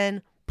you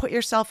can put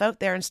yourself out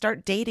there and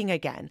start dating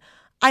again.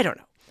 I don't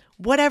know.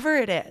 Whatever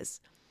it is,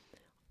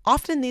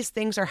 often these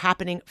things are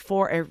happening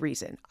for a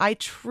reason. I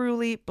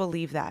truly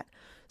believe that.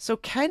 So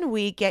can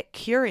we get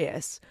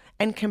curious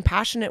and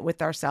compassionate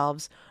with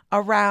ourselves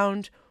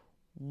around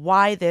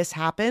why this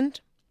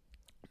happened?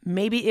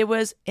 Maybe it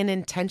was an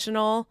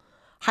intentional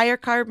higher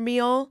carb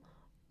meal.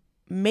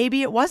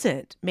 Maybe it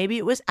wasn't. Maybe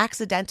it was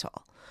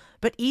accidental.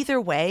 But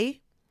either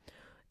way,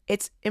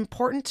 it's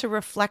important to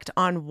reflect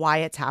on why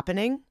it's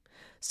happening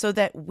so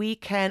that we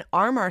can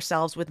arm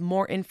ourselves with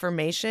more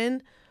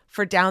information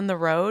for down the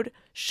road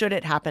should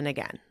it happen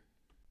again.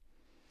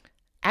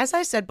 As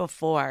I said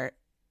before,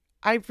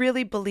 I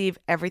really believe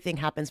everything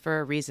happens for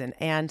a reason.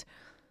 And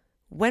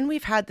when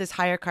we've had this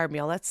higher carb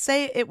meal, let's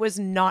say it was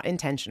not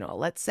intentional.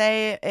 Let's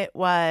say it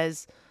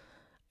was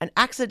an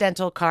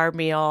accidental carb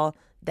meal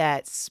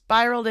that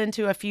spiraled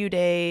into a few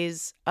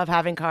days of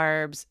having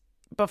carbs.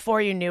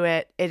 Before you knew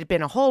it, it had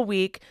been a whole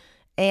week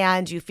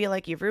and you feel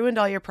like you've ruined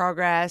all your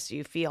progress.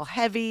 You feel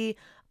heavy,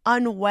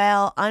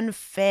 unwell,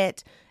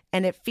 unfit,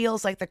 and it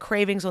feels like the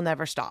cravings will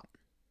never stop.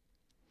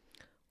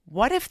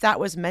 What if that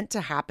was meant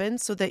to happen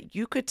so that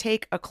you could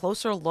take a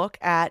closer look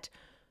at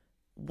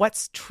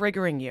what's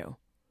triggering you?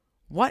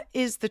 What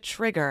is the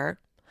trigger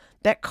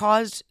that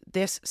caused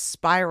this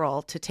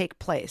spiral to take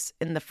place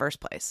in the first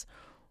place?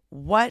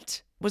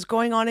 What was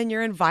going on in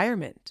your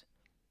environment?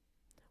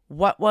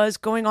 What was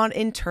going on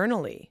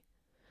internally?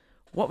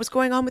 What was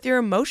going on with your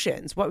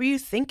emotions? What were you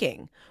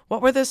thinking?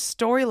 What were the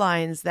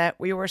storylines that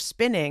we were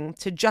spinning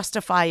to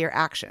justify your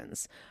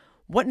actions?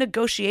 What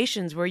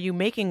negotiations were you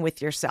making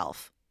with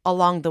yourself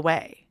along the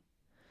way?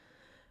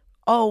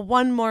 Oh,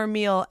 one more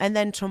meal and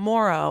then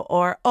tomorrow,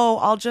 or oh,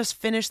 I'll just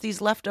finish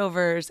these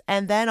leftovers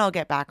and then I'll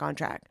get back on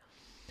track.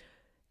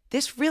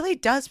 This really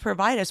does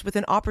provide us with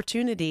an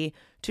opportunity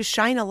to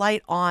shine a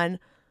light on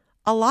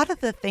a lot of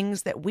the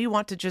things that we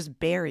want to just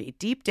bury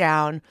deep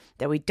down,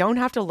 that we don't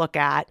have to look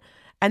at,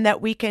 and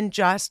that we can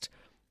just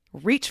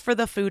reach for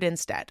the food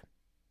instead.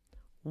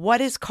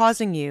 What is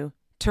causing you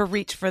to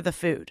reach for the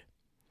food?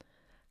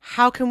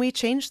 How can we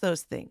change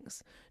those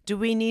things? Do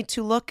we need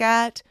to look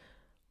at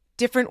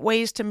different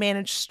ways to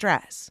manage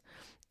stress?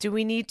 Do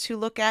we need to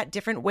look at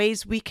different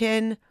ways we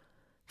can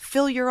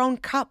fill your own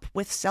cup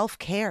with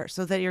self-care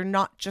so that you're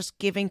not just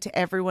giving to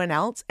everyone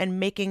else and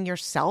making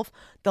yourself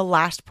the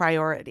last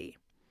priority?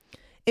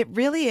 It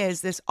really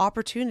is this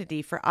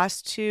opportunity for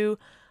us to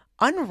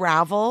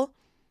unravel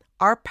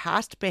our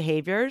past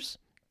behaviors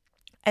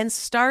and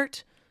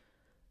start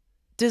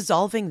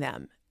dissolving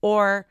them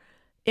or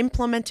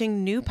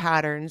implementing new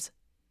patterns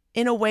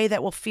in a way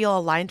that will feel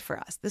aligned for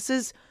us. This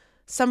is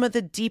some of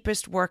the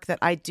deepest work that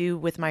I do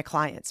with my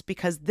clients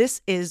because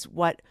this is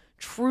what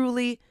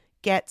truly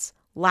gets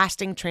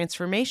lasting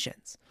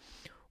transformations.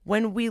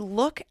 When we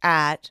look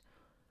at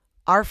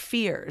our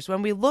fears,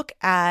 when we look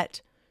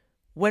at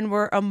when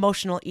we're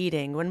emotional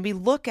eating, when we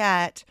look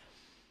at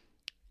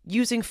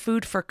using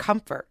food for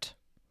comfort,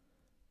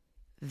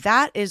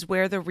 that is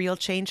where the real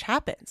change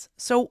happens.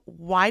 So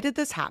why did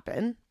this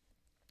happen?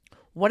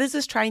 What is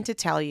this trying to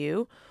tell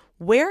you?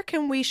 Where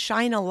can we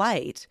shine a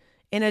light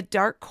in a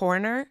dark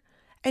corner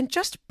and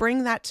just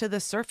bring that to the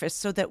surface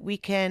so that we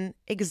can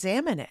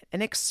examine it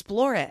and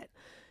explore it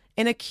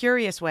in a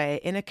curious way,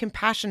 in a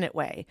compassionate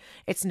way?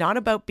 It's not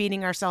about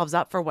beating ourselves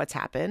up for what's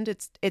happened.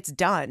 It's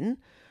done.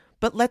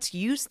 But let's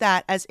use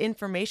that as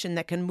information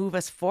that can move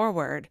us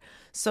forward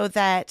so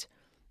that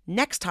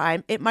next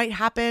time it might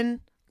happen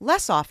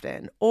less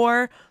often.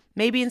 Or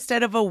maybe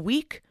instead of a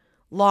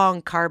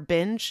week-long carb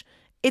binge,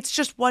 it's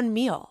just one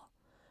meal.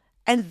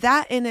 And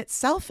that in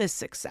itself is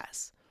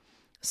success.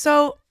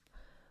 So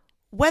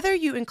whether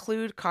you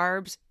include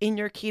carbs in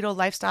your keto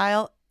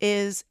lifestyle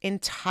is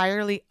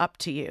entirely up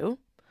to you.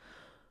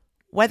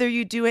 Whether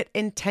you do it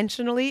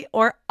intentionally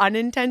or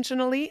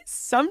unintentionally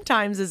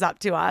sometimes is up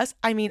to us.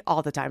 I mean,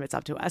 all the time it's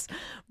up to us,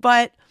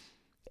 but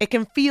it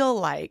can feel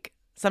like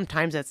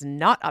sometimes it's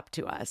not up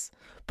to us.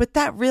 But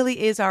that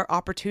really is our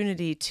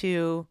opportunity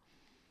to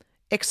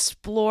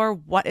explore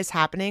what is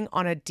happening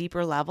on a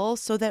deeper level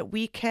so that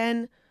we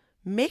can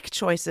make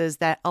choices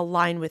that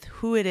align with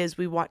who it is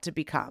we want to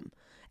become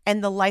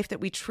and the life that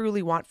we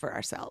truly want for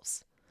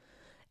ourselves.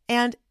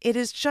 And it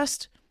is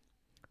just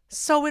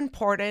so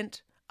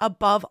important,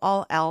 above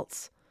all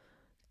else,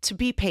 to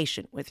be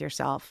patient with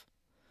yourself.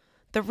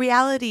 The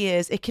reality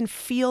is it can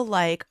feel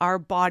like our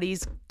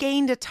bodies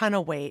gained a ton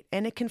of weight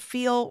and it can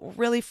feel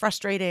really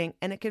frustrating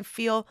and it can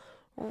feel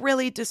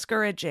really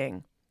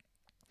discouraging.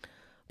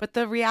 But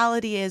the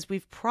reality is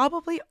we've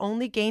probably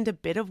only gained a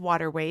bit of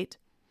water weight,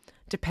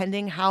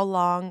 depending how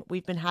long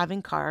we've been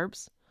having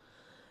carbs.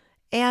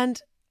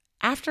 And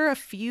after a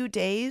few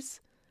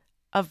days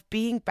of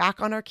being back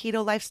on our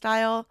keto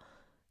lifestyle,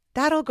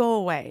 that'll go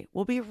away.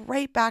 We'll be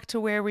right back to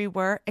where we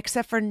were,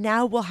 except for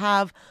now we'll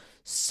have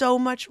so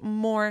much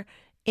more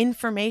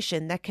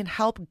information that can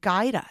help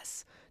guide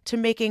us to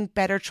making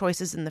better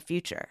choices in the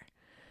future.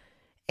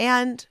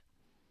 And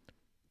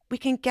we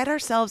can get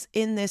ourselves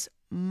in this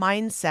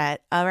mindset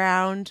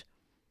around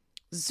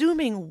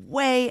zooming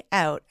way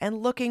out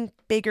and looking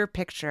bigger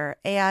picture.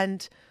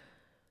 And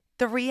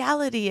the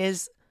reality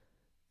is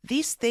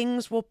these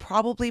things will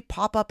probably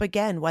pop up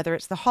again, whether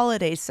it's the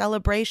holidays,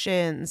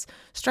 celebrations,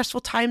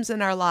 stressful times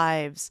in our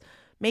lives,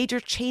 major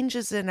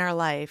changes in our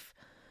life.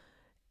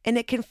 And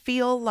it can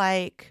feel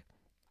like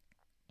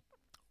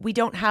we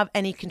don't have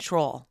any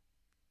control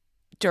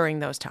during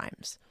those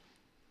times.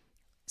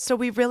 So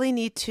we really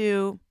need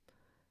to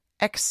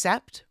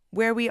accept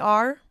where we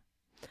are,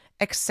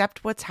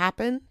 accept what's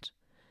happened,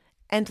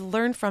 and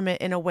learn from it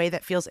in a way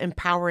that feels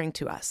empowering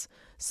to us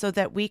so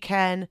that we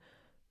can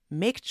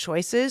make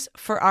choices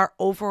for our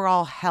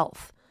overall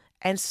health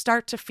and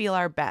start to feel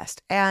our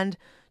best and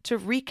to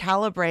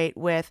recalibrate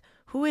with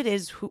who it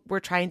is who we're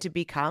trying to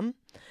become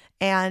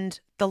and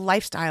the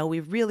lifestyle we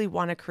really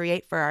want to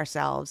create for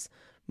ourselves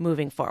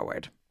moving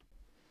forward.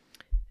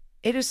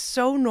 It is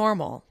so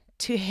normal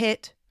to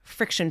hit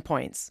friction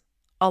points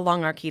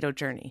along our keto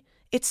journey.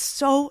 It's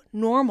so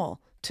normal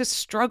to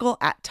struggle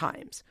at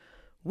times.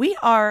 We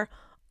are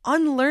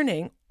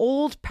unlearning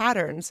old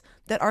patterns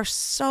that are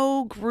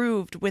so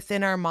grooved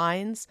within our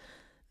minds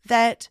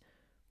that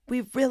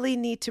we really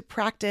need to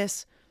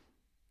practice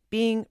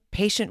being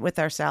patient with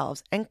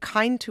ourselves and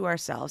kind to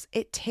ourselves.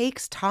 It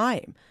takes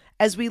time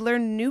as we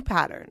learn new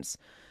patterns.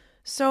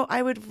 So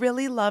I would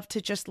really love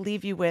to just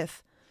leave you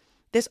with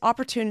this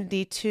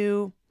opportunity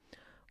to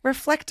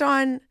reflect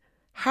on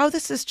how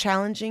this is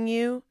challenging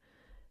you,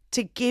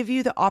 to give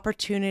you the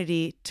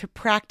opportunity to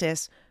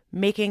practice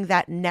making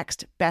that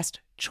next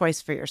best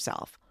choice for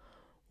yourself.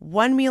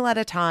 One meal at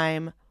a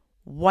time,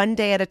 one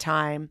day at a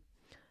time.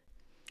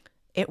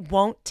 It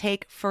won't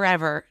take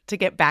forever to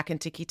get back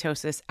into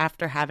ketosis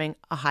after having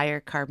a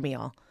higher carb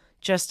meal.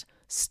 Just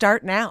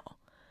start now.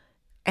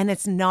 And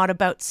it's not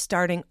about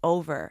starting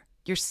over.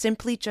 You're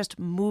simply just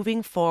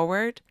moving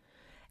forward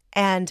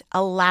and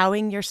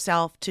allowing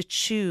yourself to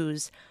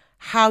choose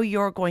how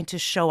you're going to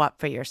show up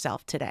for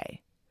yourself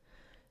today.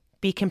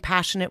 Be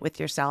compassionate with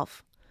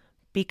yourself.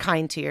 Be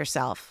kind to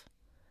yourself.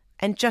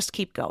 And just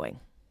keep going.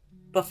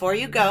 Before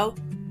you go,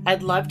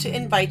 I'd love to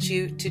invite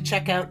you to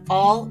check out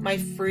all my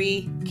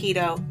free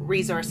keto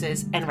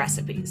resources and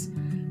recipes.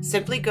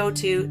 Simply go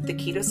to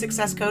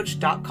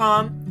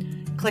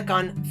theketosuccesscoach.com, click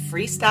on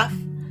free stuff,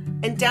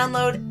 and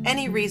download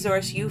any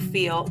resource you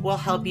feel will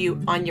help you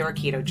on your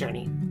keto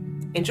journey.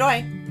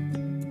 Enjoy!